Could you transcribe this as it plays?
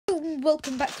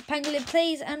welcome back to Pangolin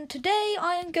Plays, and today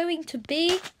I am going to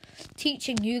be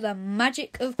teaching you the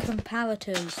magic of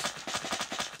comparators.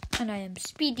 And I am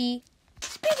Speedy.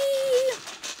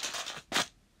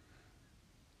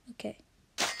 Okay.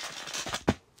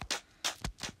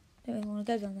 Don't really want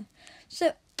to go down there.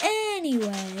 So,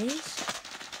 anyways,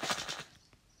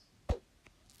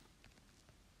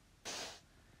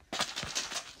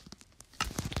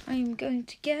 I am going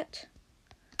to get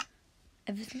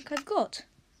everything I've got.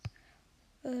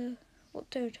 What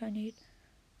don't I need?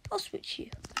 I'll switch you.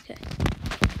 Okay.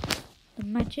 The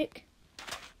magic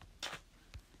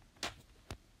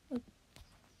of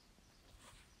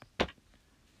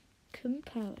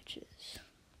comparators.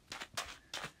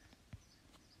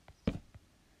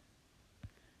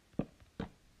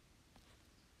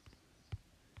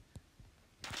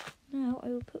 Now I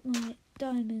will put my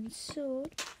diamond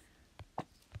sword .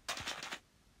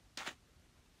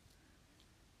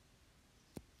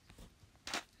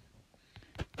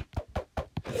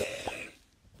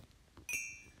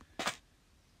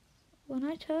 When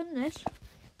I turn this,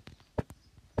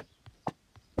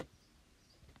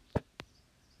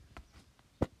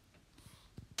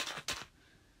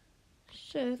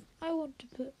 so if I want to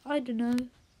put, I don't know,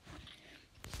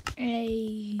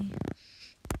 a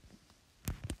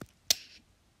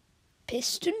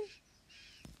piston,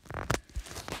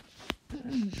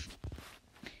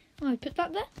 I put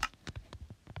that there.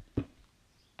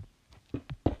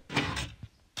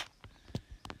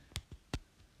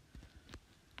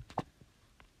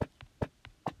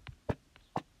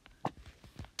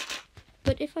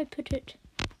 But if I put it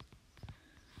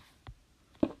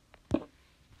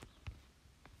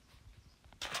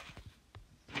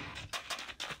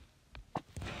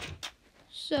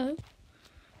so,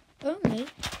 only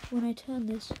when I turn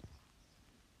this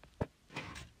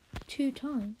 2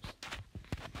 times.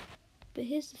 But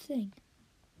here's the thing.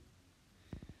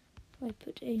 If I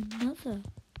put another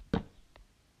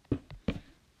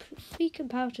 3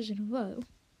 comparators in a row,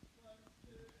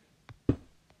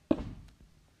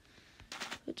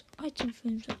 put item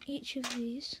frames on each of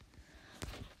these,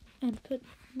 and put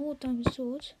more diamond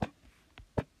swords,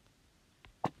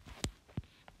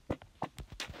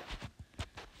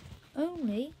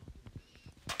 only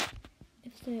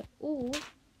if they're all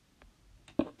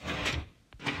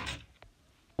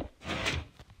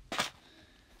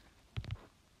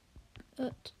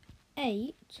at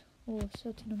 8 or a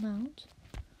certain amount.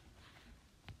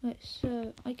 Right,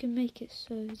 so I can make it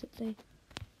so that they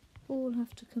all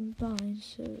have to combine,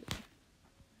 so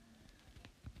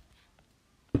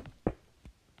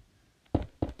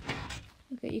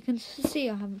okay, you can see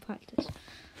I haven't practiced,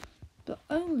 but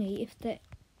only if they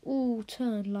all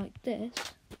turn like this.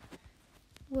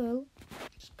 Well,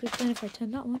 because then if I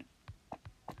turn that one,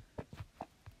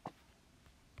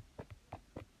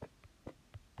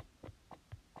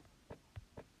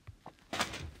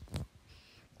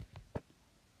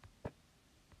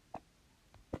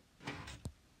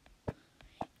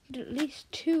 at least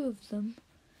 2 of them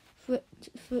for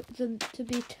them to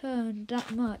be turned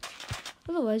that much,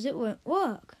 otherwise it won't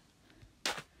work.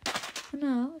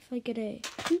 Now if I get a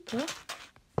Cooper,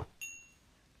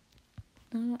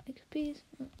 now that XP is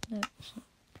no, it's not.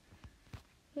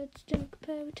 Redstone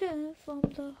comparator from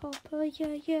the hopper,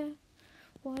 yeah.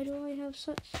 Why do I have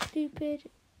such stupid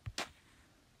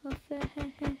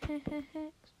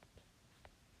effects?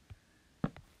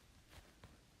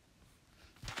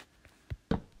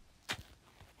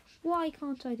 Why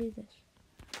can't I do this?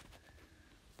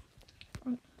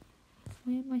 Why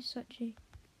am I such a...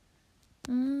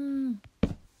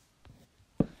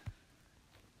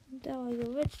 There I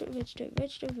go.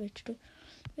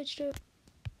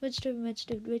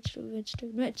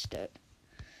 Redstone.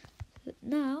 But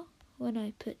now, when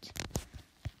I put...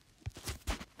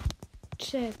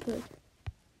 Say I put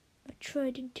my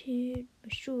trident here, my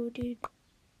sword in, put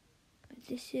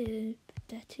this here, put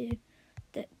that here,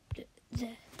 there.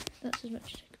 That's as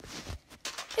much as I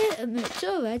can. It emits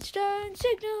a redstone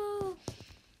signal.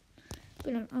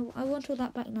 But no, I want all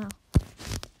that back now.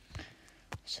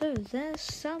 So there's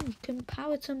some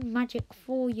comparator magic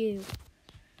for you.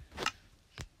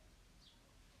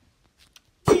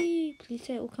 Please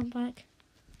say it will come back.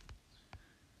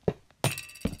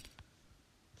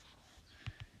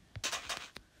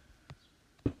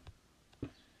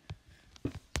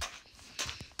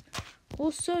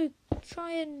 Also,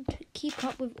 try and keep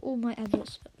up with all my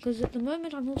others, because at the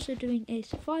moment I'm also doing a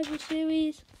survival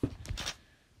series.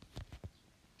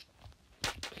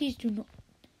 Please do not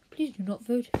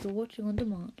vote if you're watching on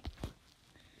demand.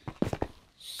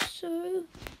 So, do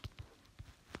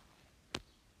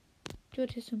you want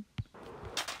to hear some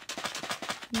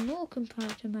more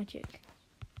comparator magic.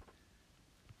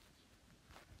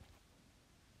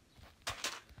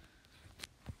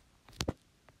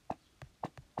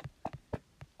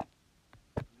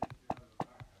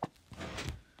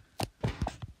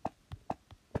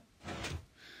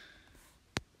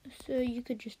 So you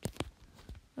could just,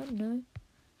 I don't know,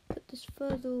 put this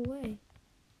further away.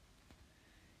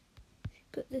 If you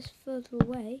put this further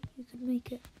away, you could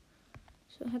make it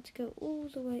so it had to go all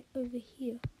the way over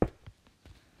here.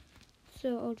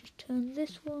 So I'll just turn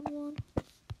this one on.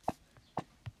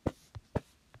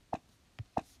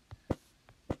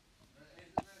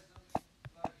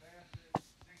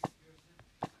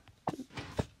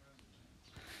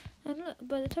 And look,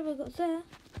 by the time I got there,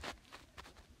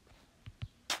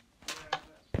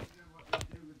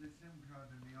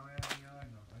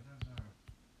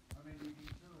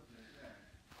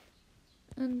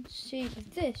 and see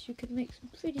with this you could make some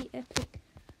pretty epic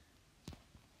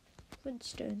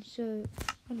redstone. So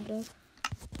I don't know,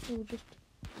 we'll just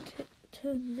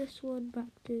turn this one back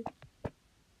to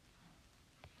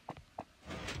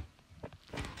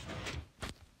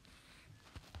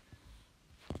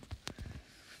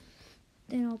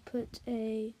then I'll put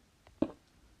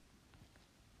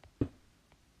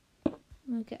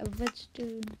I'll get a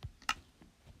redstone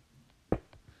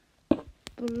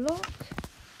block.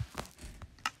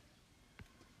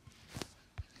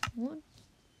 One.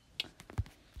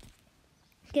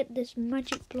 Get this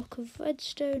magic block of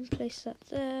redstone, place that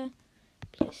there,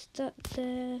 place that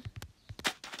there.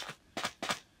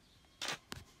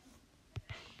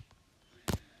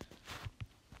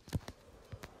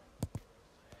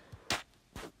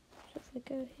 So if I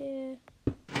go here,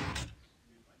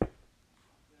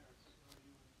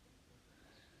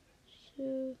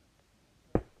 so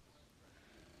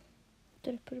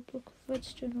then I put a block of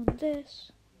redstone on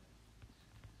this,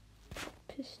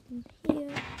 piston here.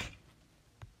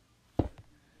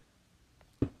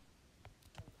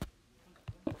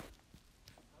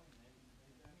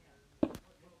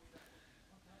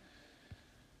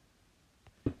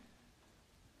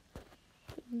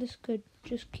 This could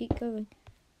just keep going.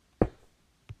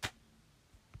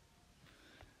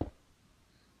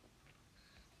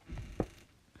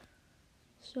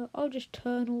 So I'll just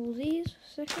turn all these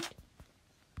a second.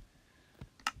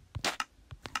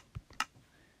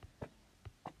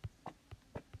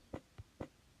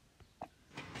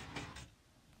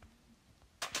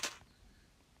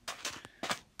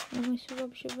 Why am I so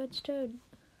rubbish at redstone?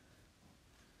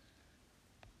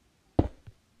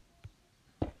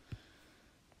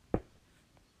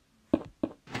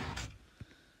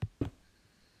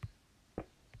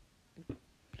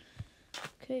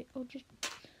 Okay, I'll just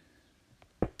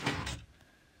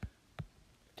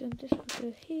then this will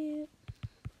go here.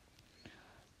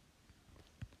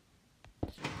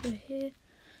 This will go here.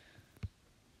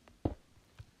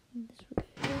 And this will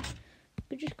go here.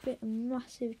 We'll just create a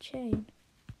massive chain.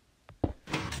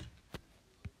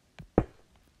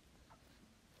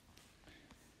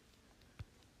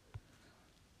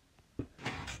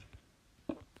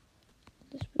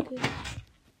 This will go.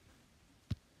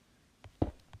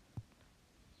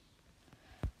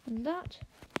 And that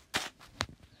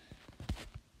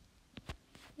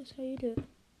is how you do it.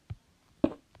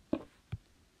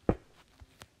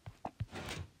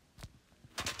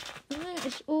 And then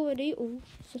it's already all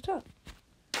set up.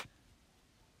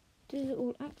 These are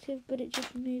all active, but it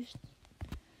just moves.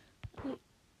 Like,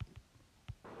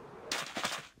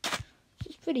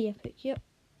 it's pretty epic, yep.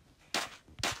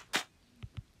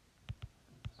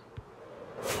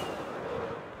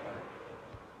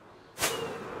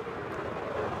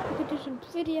 You could do some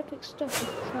pretty epic stuff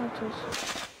with characters.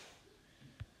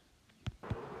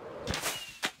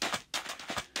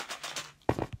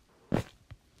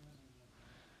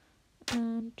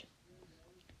 And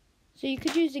so you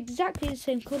could use exactly the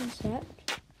same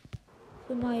concept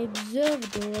for my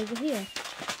observer door over here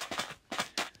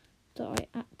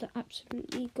that that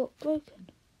absolutely got broken.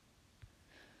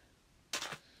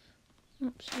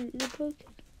 Absolutely broken.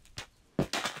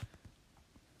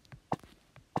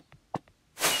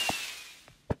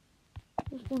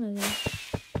 What's one of those?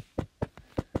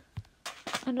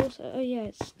 And also, oh yeah,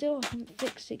 it still hasn't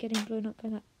fixed it getting blown up by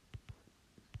that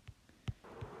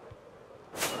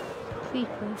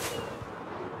creeper.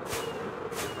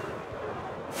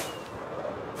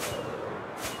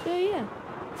 So yeah.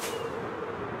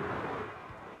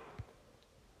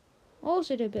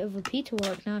 Also do a bit of repeater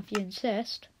work now if you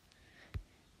insist.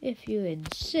 If you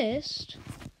insist.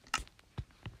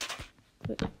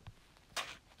 But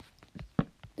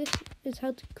this is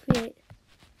how to create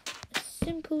a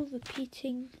simple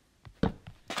repeating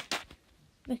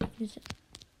mechanism.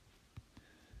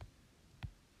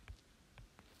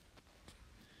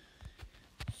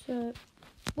 So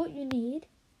what you need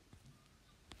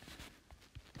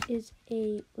is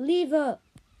a lever.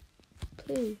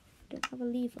 Please, I don't have a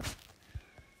lever.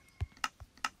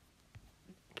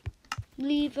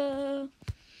 Lever.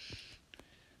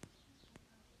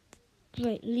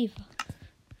 Right, lever.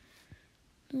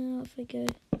 Now off we go.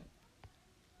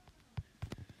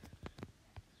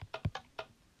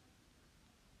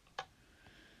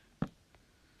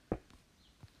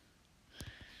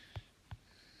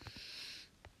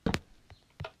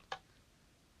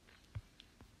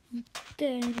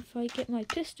 Then if I get my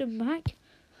piston back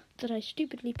that I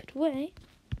stupidly put away,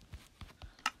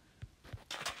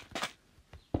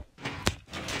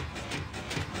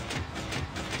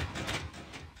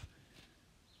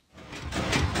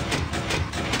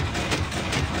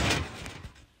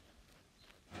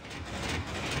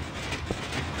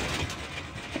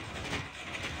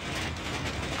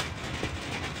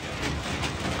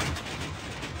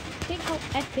 think how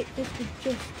epic this would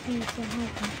just be to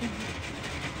have.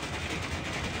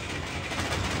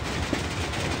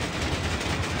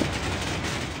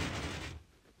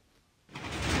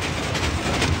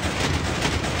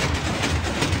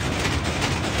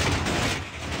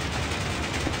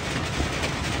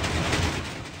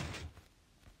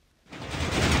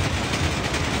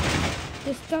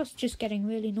 This stuff's just getting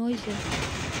really noisy.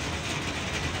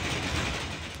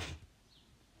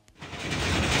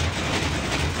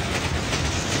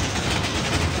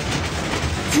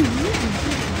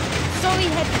 Sorry,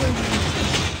 headphones.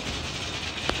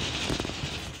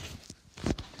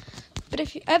 But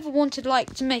if you ever wanted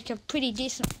to make a pretty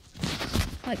decent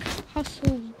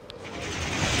hustle,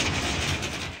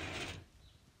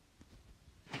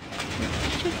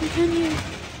 can you?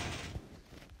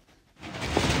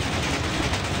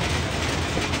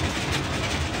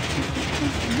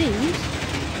 These,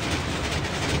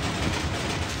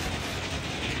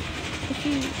 if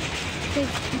you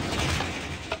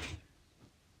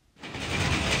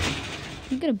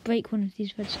I'm gonna break one of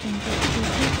these redstone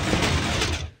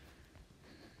blocks.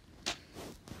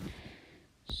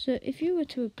 So if you were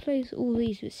to replace all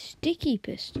these with sticky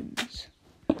pistons,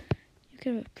 you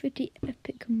get a pretty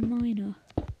epic miner.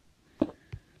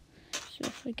 So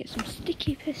if I get some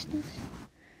sticky pistons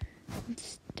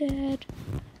instead.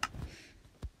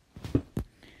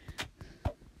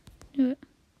 Do it.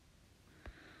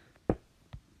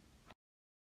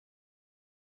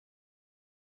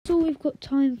 That's all we've got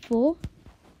time for.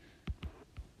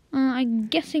 I'm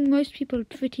guessing most people are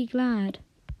pretty glad.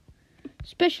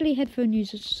 Especially headphone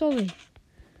users, sorry.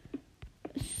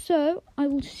 So, I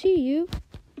will see you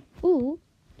all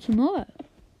tomorrow.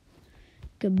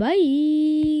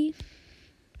 Goodbye.